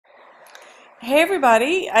Hey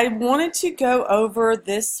everybody, I wanted to go over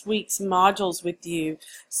this week's modules with you.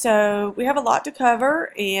 So we have a lot to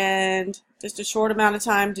cover and just a short amount of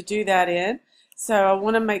time to do that in. So I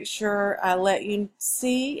want to make sure I let you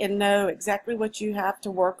see and know exactly what you have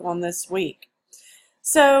to work on this week.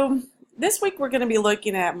 So this week we're going to be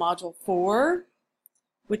looking at Module 4,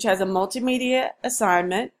 which has a multimedia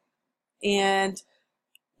assignment, and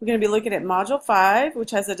we're going to be looking at Module 5, which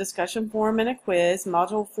has a discussion forum and a quiz.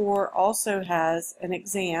 Module 4 also has an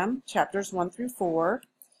exam, chapters 1 through 4.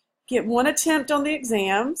 Get one attempt on the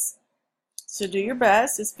exams, so do your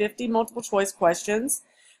best. It's 50 multiple choice questions.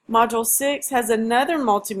 Module 6 has another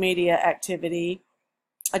multimedia activity,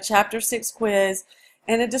 a chapter 6 quiz,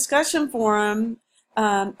 and a discussion forum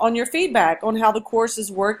on your feedback on how the course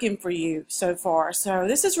is working for you so far. So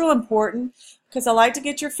this is real important because I like to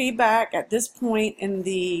get your feedback at this point in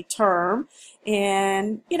the term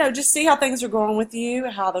and, just see how things are going with you,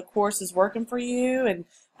 how the course is working for you, and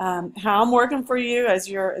how I'm working for you as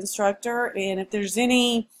your instructor. And if there's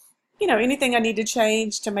anything I need to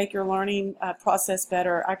change to make your learning process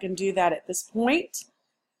better, I can do that at this point.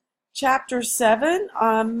 Chapter 7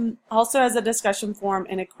 also has a discussion forum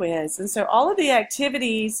and a quiz. And so all of the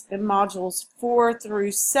activities in modules 4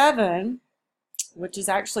 through 7, which is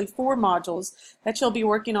actually 4 modules that you'll be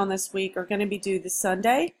working on this week, are going to be due this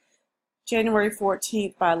Sunday, January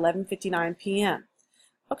 14th by 11:59 p.m.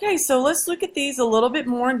 Okay, so let's look at these a little bit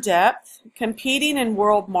more in depth. Competing in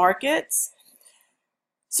world markets.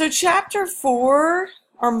 So Chapter 4,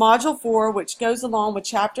 or Module 4, which goes along with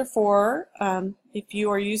Chapter 4, if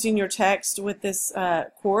you are using your text with this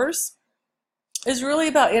course, is really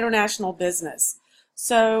about international business.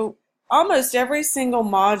 So almost every single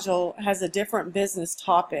module has a different business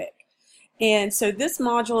topic. And so this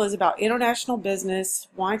module is about international business,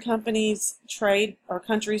 why companies trade or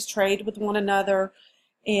countries trade with one another,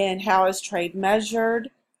 and how is trade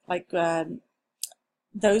measured, like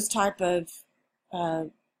those type of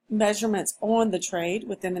measurements on the trade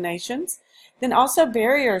within the nations. Then also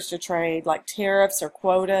barriers to trade, like tariffs or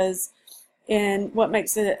quotas, and what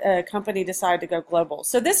makes a company decide to go global.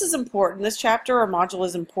 So this is important. This chapter or module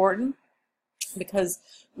is important because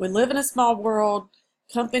we live in a small world.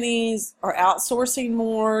 Companies are outsourcing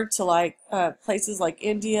more to places like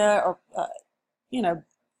India or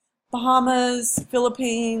Bahamas,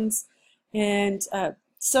 Philippines, and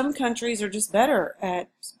some countries are just better at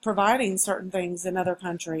providing certain things than other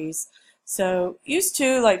countries. So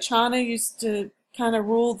China used to kind of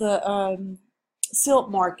rule the silk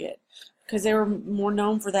market because they were more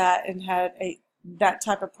known for that and had that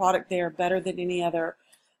type of product there better than any other.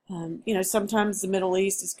 Sometimes the Middle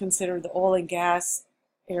East is considered the oil and gas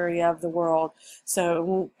area of the world.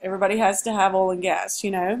 So everybody has to have oil and gas,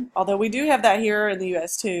 although we do have that here in the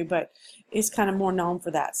U.S. too, but it's kind of more known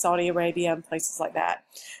for that, Saudi Arabia and places like that.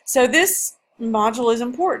 So this module is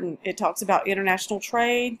important. It talks about international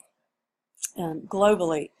trade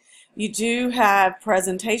globally. You do have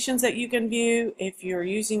presentations that you can view if you're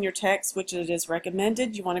using your text, which it is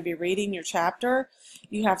recommended. You want to be reading your chapter.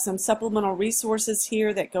 You have some supplemental resources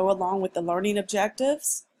here that go along with the learning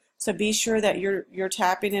objectives. So be sure that you're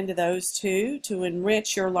tapping into those too to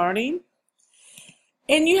enrich your learning.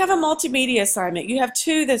 And you have a multimedia assignment. You have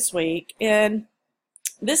 2 this week, and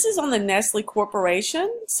this is on the Nestle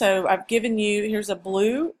Corporation. So I've given you, here's a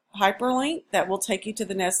blue hyperlink that will take you to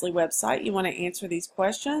the Nestle website. You want to answer these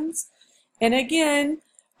questions. And again,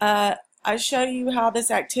 I show you how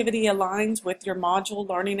this activity aligns with your module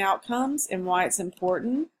learning outcomes and why it's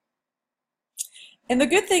important. And the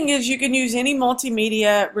good thing is you can use any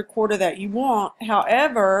multimedia recorder that you want.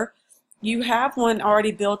 However, you have one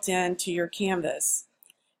already built into your Canvas.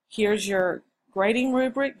 Here's your grading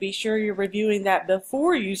rubric. Be sure you're reviewing that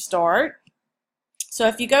before you start. So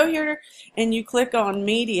if you go here and you click on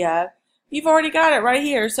media, you've already got it right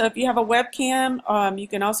here. So if you have a webcam, you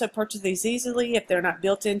can also purchase these easily. If they're not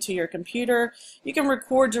built into your computer, you can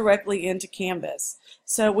record directly into Canvas.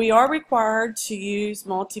 So we are required to use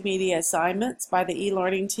multimedia assignments by the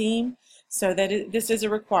e-learning team, so that this is a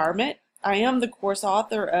requirement. I am the course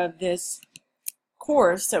author of this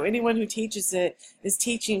course, so anyone who teaches it is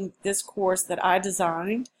teaching this course that I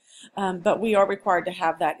designed, but we are required to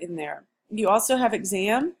have that in there. You also have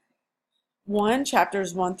exam 1,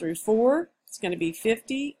 chapters 1 through 4. It's going to be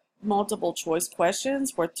 50 multiple choice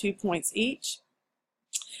questions worth 2 points each.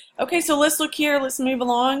 Okay, so let's look here. Let's move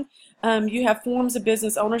along. You have forms of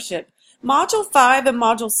business ownership. Module 5 and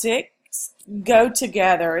Module 6 go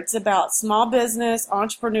together. It's about small business,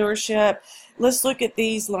 entrepreneurship. Let's look at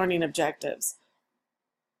these learning objectives.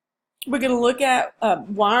 We're going to look at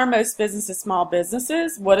why are most businesses small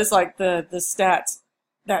businesses? What is the stats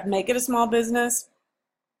that make it a small business,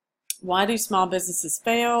 why do small businesses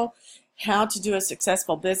fail, how to do a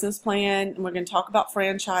successful business plan, and we're going to talk about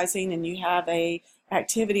franchising, and you have a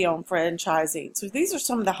activity on franchising. So these are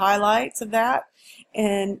some of the highlights of that,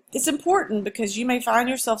 and it's important because you may find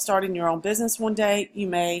yourself starting your own business one day. You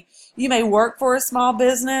may work for a small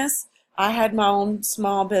business. I had my own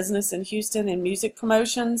small business in Houston in music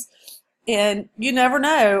promotions, and you never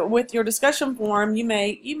know. With your discussion forum, you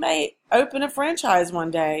may open a franchise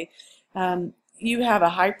one day. You have a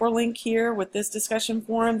hyperlink here with this discussion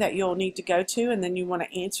forum that you'll need to go to, and then you want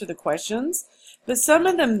to answer the questions. But some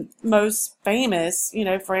of the most famous,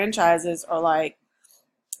 franchises are like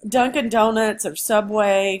Dunkin' Donuts or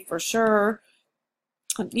Subway for sure.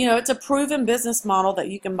 It's a proven business model that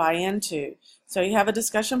you can buy into. So you have a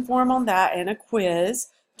discussion forum on that and a quiz.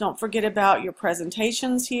 Don't forget about your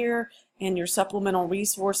presentations here and your supplemental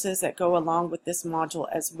resources that go along with this module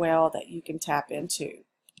as well that you can tap into.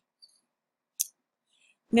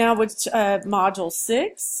 Now with Module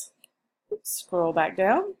 6, scroll back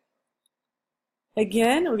down.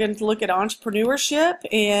 Again, we're going to look at entrepreneurship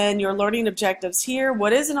and your learning objectives here.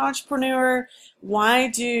 What is an entrepreneur? Why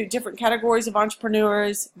do different categories of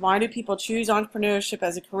entrepreneurs? Why do people choose entrepreneurship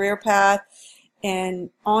as a career path? And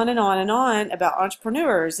on and on and on about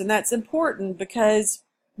entrepreneurs. And that's important because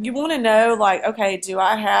you want to know, like, okay, do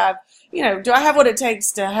I have what it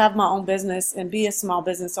takes to have my own business and be a small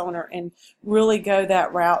business owner and really go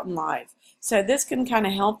that route in life? So this can kind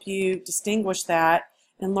of help you distinguish that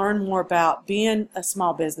and learn more about being a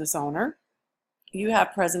small business owner. You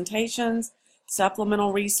have presentations,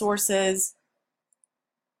 supplemental resources.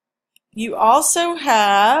 You also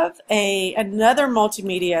have another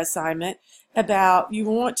multimedia assignment about you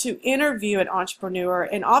want to interview an entrepreneur,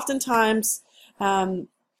 and oftentimes I'll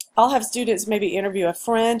have students maybe interview a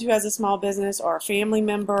friend who has a small business or a family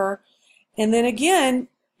member, and then again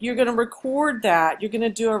you're going to record that. You're going to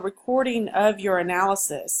do a recording of your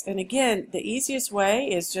analysis. And again, the easiest way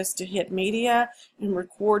is just to hit media and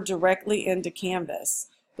record directly into Canvas.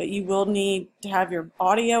 But you will need to have your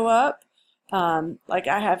audio up, like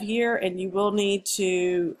I have here, and you will need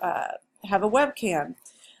to have a webcam.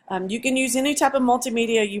 You can use any type of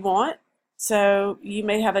multimedia you want, so you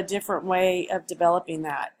may have a different way of developing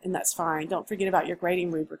that, and that's fine. Don't forget about your grading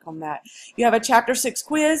rubric on that. You have a Chapter 6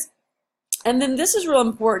 quiz. And then this is real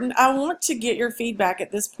important. I want to get your feedback at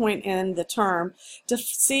this point in the term to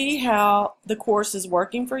see how the course is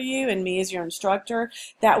working for you and me as your instructor.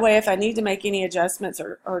 That way, if I need to make any adjustments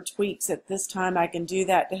or tweaks at this time, I can do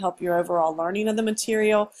that to help your overall learning of the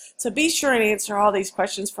material. So be sure and answer all these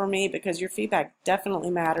questions for me because your feedback definitely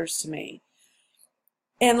matters to me.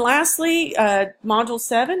 And lastly, Module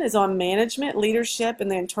 7 is on management, leadership, and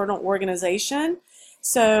the internal organization.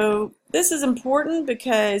 So this is important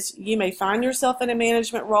because you may find yourself in a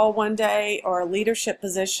management role one day or a leadership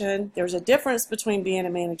position. There's a difference between being a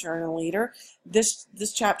manager and a leader. This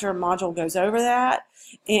chapter and module goes over that.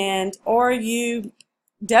 Or you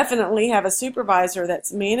definitely have a supervisor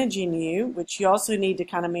that's managing you, which you also need to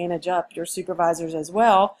kind of manage up your supervisors as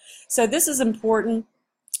well. So this is important.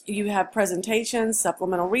 You have presentations,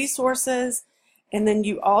 supplemental resources, and then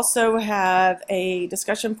you also have a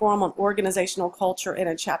discussion forum on organizational culture and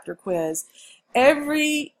a chapter quiz.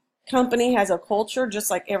 Every company has a culture,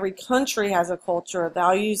 just like every country has a culture of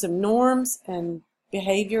values and norms and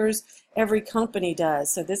behaviors. Every company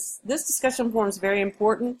does. So this discussion forum is very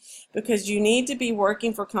important because you need to be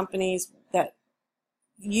working for companies that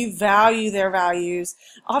you value their values.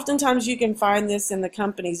 Oftentimes you can find this in the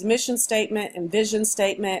company's mission statement and vision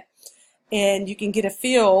statement, and you can get a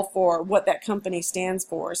feel for what that company stands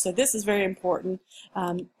for. So this is very important.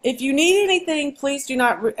 If you need anything, please do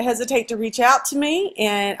not hesitate to reach out to me,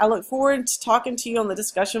 and I look forward to talking to you on the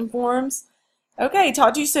discussion forums. Okay,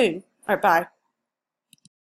 talk to you soon. All right, bye.